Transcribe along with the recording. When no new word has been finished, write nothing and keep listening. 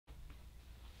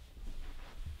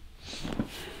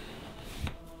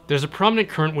There's a prominent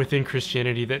current within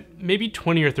Christianity that maybe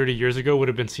 20 or 30 years ago would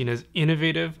have been seen as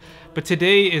innovative, but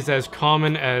today is as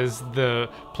common as the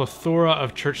plethora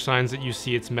of church signs that you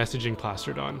see its messaging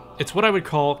plastered on. It's what I would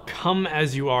call come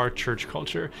as you are church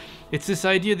culture. It's this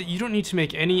idea that you don't need to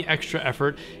make any extra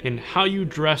effort in how you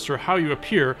dress or how you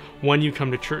appear when you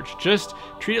come to church. Just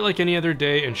treat it like any other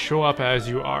day and show up as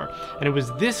you are. And it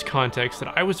was this context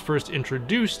that I was first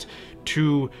introduced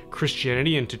to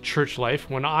Christianity and to church life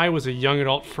when I was a young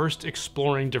adult first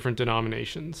exploring different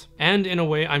denominations. And in a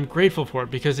way, I'm grateful for it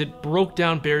because it broke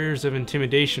down barriers of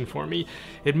intimidation for me.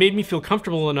 It made me feel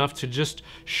comfortable enough to just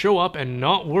show up and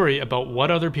not worry about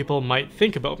what other people might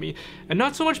think about me. And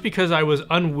not so much because I was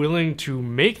unwilling to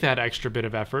make that extra bit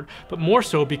of effort, but more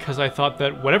so because I thought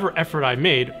that whatever effort I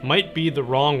made might be the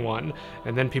wrong one,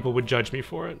 and then people would judge me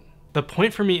for it. The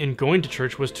point for me in going to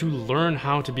church was to learn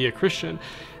how to be a Christian.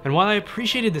 And while I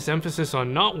appreciated this emphasis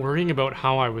on not worrying about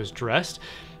how I was dressed,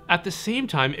 at the same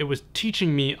time, it was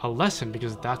teaching me a lesson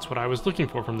because that's what I was looking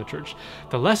for from the church.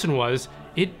 The lesson was,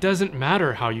 it doesn't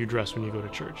matter how you dress when you go to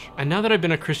church. And now that I've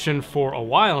been a Christian for a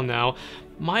while now,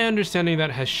 my understanding of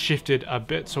that has shifted a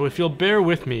bit. So if you'll bear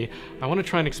with me, I want to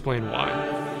try and explain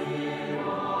why.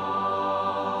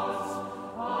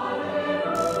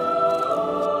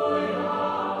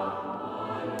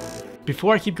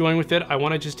 Before I keep going with it, I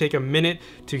want to just take a minute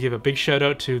to give a big shout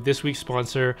out to this week's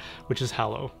sponsor, which is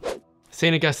Hallow.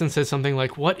 St. Augustine says something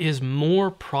like, what is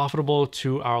more profitable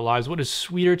to our lives? What is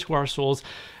sweeter to our souls?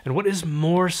 And what is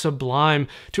more sublime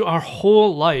to our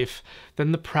whole life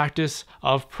than the practice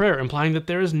of prayer, implying that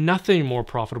there is nothing more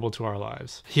profitable to our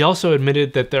lives. He also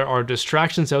admitted that there are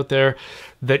distractions out there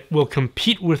that will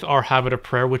compete with our habit of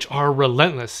prayer, which are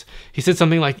relentless. He said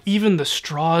something like, even the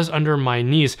straws under my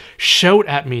knees shout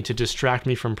at me to distract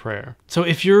me from prayer. So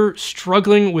if you're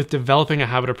struggling with developing a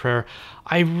habit of prayer,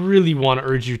 I really want to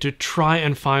urge you to try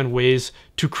and find ways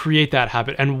to create that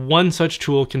habit. And one such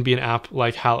tool can be an app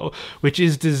like Hallow, which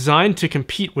is designed to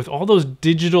compete with all those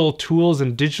digital tools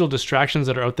and digital distractions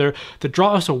that are out there that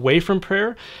draw us away from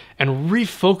prayer and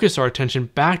refocus our attention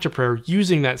back to prayer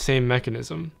using that same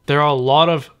mechanism. There are a lot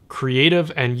of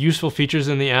creative and useful features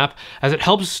in the app as it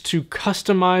helps to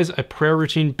customize a prayer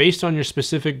routine based on your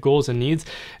specific goals and needs,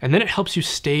 and then it helps you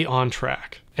stay on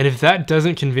track. And if that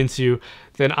doesn't convince you,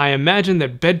 then I imagine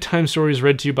that bedtime stories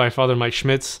read to you by Father Mike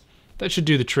Schmitz, that should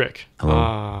do the trick.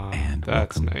 Hello, and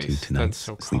welcome nice. to tonight's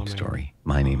sleep story.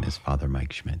 My name is Father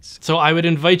Mike Schmitz. So I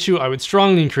would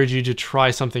strongly encourage you to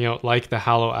try something out like the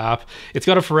Hallow app. It's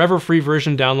got a forever free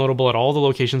version downloadable at all the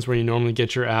locations where you normally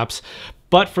get your apps.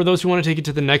 But for those who want to take it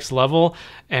to the next level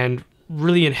and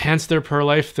really enhance their prayer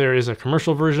life, there is a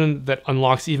commercial version that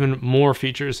unlocks even more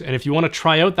features. And if you want to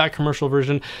try out that commercial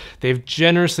version, they've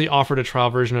generously offered a trial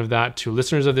version of that to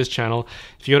listeners of this channel.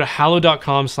 If you go to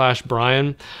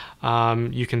hallow.com/Brian,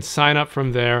 you can sign up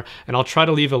from there, and I'll try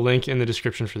to leave a link in the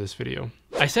description for this video.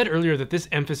 I said earlier that this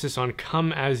emphasis on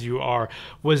come as you are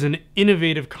was an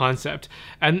innovative concept,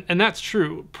 and that's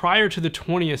true. Prior to the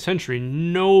 20th century,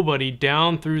 nobody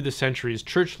down through the centuries,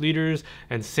 church leaders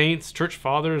and saints, church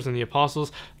fathers and the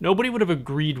apostles, nobody would have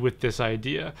agreed with this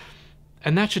idea.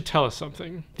 And that should tell us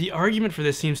something. The argument for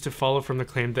this seems to follow from the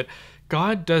claim that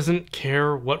God doesn't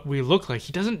care what we look like.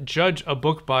 He doesn't judge a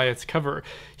book by its cover.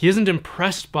 He isn't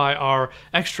impressed by our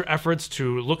extra efforts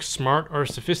to look smart or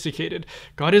sophisticated.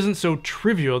 God isn't so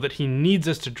trivial that he needs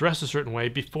us to dress a certain way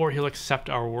before he'll accept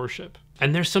our worship.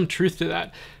 And there's some truth to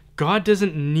that. God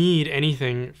doesn't need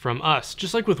anything from us.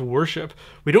 Just like with worship,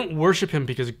 we don't worship him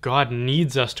because God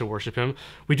needs us to worship him.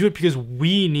 We do it because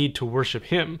we need to worship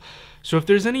him. So if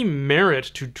there's any merit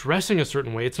to dressing a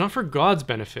certain way, it's not for God's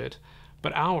benefit,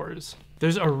 but ours.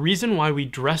 There's a reason why we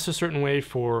dress a certain way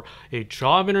for a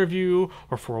job interview,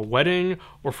 or for a wedding,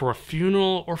 or for a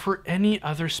funeral, or for any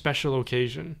other special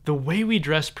occasion. The way we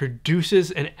dress produces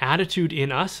an attitude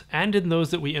in us and in those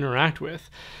that we interact with.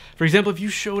 For example, if you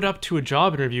showed up to a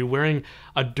job interview wearing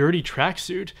a dirty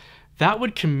tracksuit, that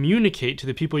would communicate to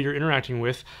the people you're interacting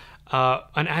with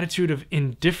an attitude of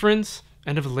indifference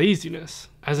and of laziness.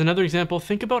 As another example,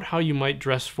 think about how you might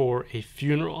dress for a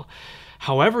funeral.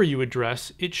 However you would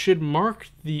dress, it should mark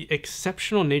the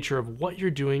exceptional nature of what you're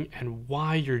doing and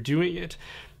why you're doing it.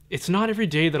 It's not every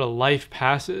day that a life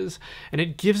passes, and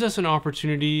it gives us an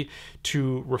opportunity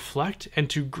to reflect and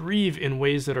to grieve in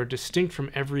ways that are distinct from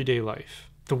everyday life.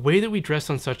 The way that we dress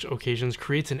on such occasions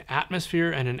creates an atmosphere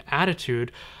and an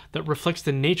attitude that reflects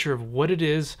the nature of what it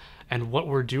is and what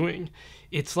we're doing.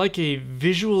 It's like a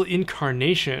visual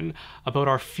incarnation about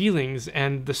our feelings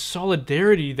and the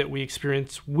solidarity that we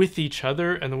experience with each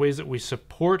other and the ways that we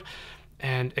support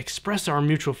and express our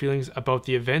mutual feelings about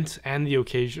the events and the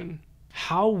occasion.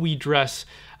 how we dress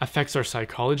affects our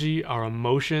psychology, our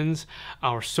emotions,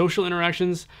 our social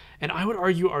interactions, and I would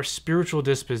argue our spiritual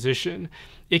disposition.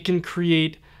 It can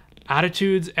create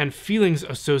attitudes and feelings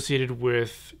associated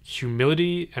with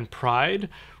humility and pride,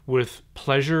 with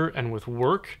pleasure and with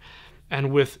work,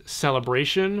 and with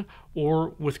celebration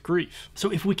or with grief.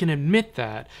 So if we can admit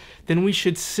that, then we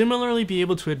should similarly be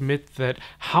able to admit that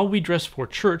how we dress for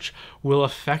church will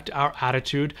affect our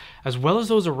attitude as well as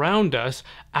those around us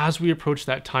as we approach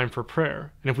that time for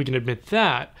prayer. And if we can admit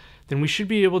that, then we should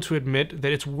be able to admit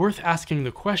that it's worth asking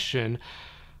the question,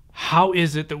 how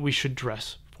is it that we should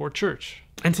dress for church?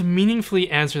 And to meaningfully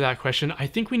answer that question, I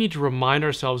think we need to remind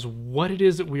ourselves what it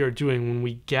is that we are doing when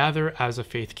we gather as a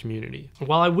faith community.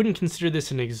 While I wouldn't consider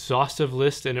this an exhaustive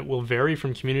list and it will vary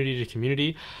from community to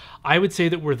community, I would say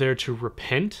that we're there to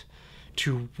repent,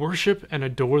 to worship and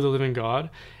adore the living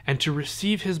God, and to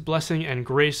receive his blessing and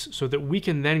grace so that we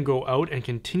can then go out and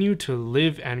continue to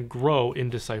live and grow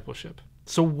in discipleship.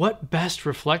 So what best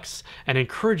reflects and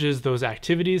encourages those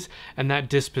activities and that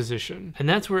disposition? And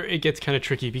that's where it gets kind of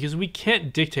tricky, because we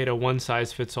can't dictate a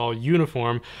one-size-fits-all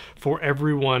uniform for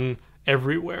everyone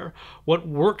everywhere. What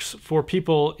works for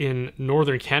people in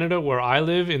northern Canada, where I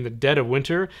live in the dead of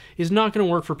winter, is not going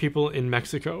to work for people in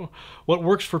Mexico. What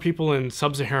works for people in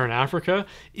sub-Saharan Africa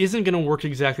isn't going to work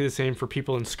exactly the same for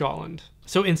people in Scotland.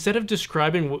 So instead of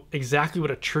describing exactly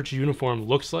what a church uniform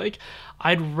looks like,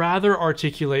 I'd rather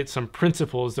articulate some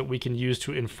principles that we can use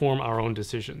to inform our own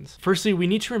decisions. Firstly, we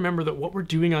need to remember that what we're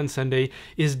doing on Sunday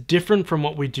is different from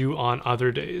what we do on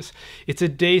other days. It's a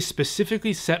day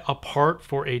specifically set apart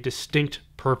for a distinct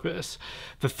purpose.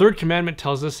 The third commandment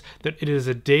tells us that it is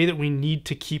a day that we need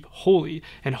to keep holy,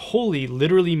 and holy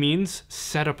literally means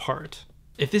set apart.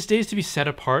 If this day is to be set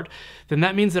apart, then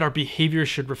that means that our behavior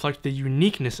should reflect the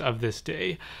uniqueness of this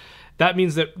day. That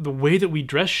means that the way that we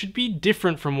dress should be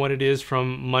different from what it is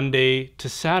from Monday to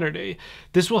Saturday.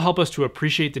 This will help us to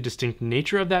appreciate the distinct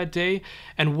nature of that day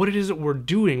and what it is that we're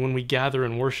doing when we gather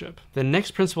and worship. The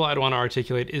next principle I'd want to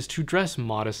articulate is to dress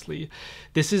modestly.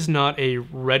 This is not a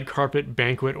red carpet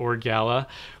banquet or gala.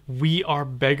 We are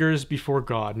beggars before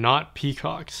God, not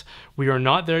peacocks. We are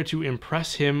not there to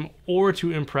impress him or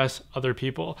to impress other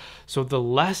people. So the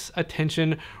less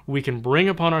attention we can bring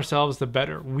upon ourselves, the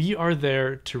better. We are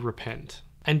there to repent.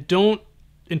 And don't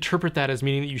interpret that as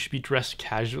meaning that you should be dressed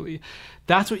casually.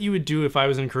 That's what you would do if I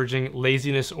was encouraging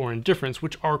laziness or indifference,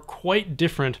 which are quite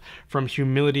different from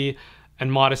humility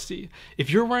and modesty. If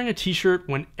you're wearing a t-shirt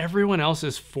when everyone else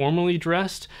is formally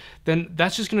dressed, then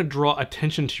that's just going to draw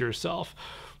attention to yourself,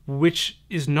 which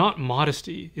is not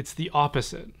modesty, it's the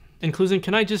opposite. In closing,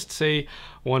 can I just say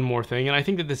one more thing? And I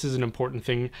think that this is an important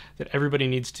thing that everybody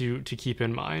needs to keep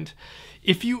in mind.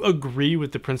 If you agree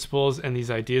with the principles and these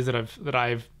ideas that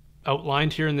I've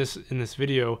outlined here in this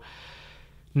video,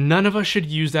 none of us should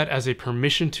use that as a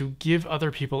permission to give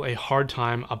other people a hard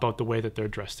time about the way that they're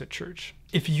dressed at church.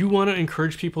 If you want to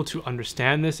encourage people to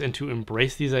understand this and to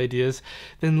embrace these ideas,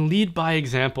 then lead by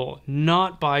example,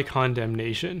 not by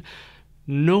condemnation.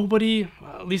 Nobody,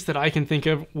 at least that I can think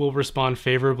of, will respond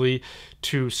favorably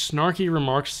to snarky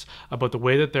remarks about the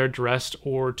way that they're dressed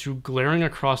or to glaring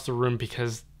across the room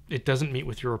because it doesn't meet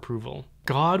with your approval.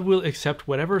 God will accept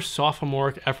whatever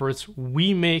sophomoric efforts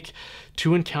we make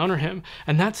to encounter him.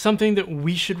 And that's something that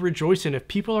we should rejoice in. If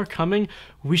people are coming,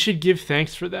 we should give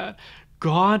thanks for that.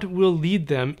 God will lead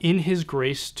them in his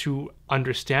grace to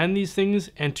understand these things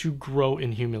and to grow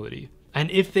in humility. And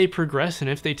if they progress and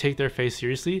if they take their faith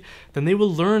seriously, then they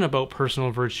will learn about personal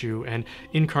virtue and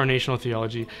incarnational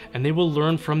theology, and they will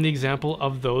learn from the example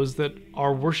of those that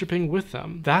are worshiping with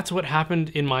them. That's what happened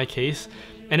in my case,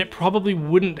 and it probably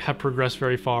wouldn't have progressed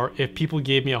very far if people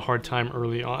gave me a hard time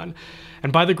early on.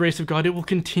 And by the grace of God, it will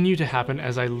continue to happen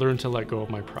as I learn to let go of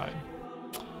my pride.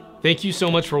 Thank you so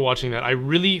much for watching that. I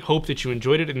really hope that you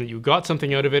enjoyed it and that you got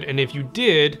something out of it. And if you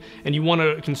did, and you want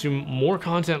to consume more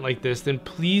content like this, then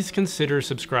please consider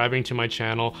subscribing to my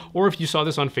channel. Or if you saw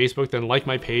this on Facebook, then like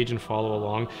my page and follow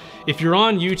along. If you're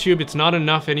on YouTube, it's not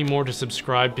enough anymore to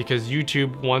subscribe because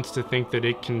YouTube wants to think that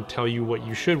it can tell you what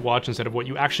you should watch instead of what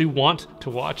you actually want to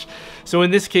watch. So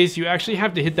in this case, you actually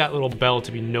have to hit that little bell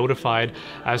to be notified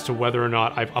as to whether or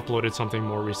not I've uploaded something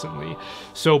more recently.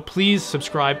 So please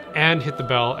subscribe and hit the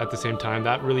bell at at the same time,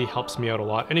 that really helps me out a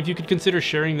lot. And if you could consider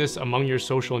sharing this among your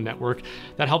social network,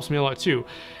 that helps me a lot too.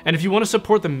 And if you want to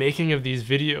support the making of these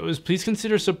videos, please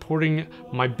consider supporting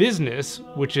my business,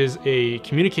 which is a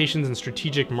communications and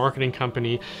strategic marketing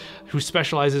company who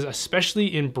specializes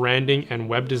especially in branding and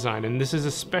web design. And this is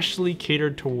especially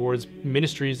catered towards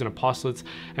ministries and apostolates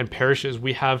and parishes.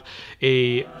 We have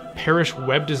a parish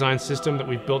web design system that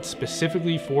we've built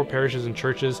specifically for parishes and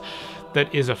churches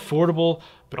that is affordable,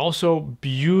 but also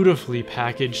beautifully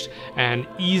packaged and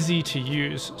easy to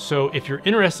use. So if you're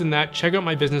interested in that, check out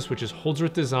my business, which is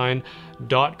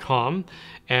holdsworthdesign.com,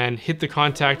 and hit the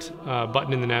contact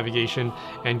button in the navigation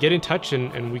and get in touch,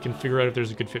 and we can figure out if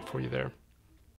there's a good fit for you there.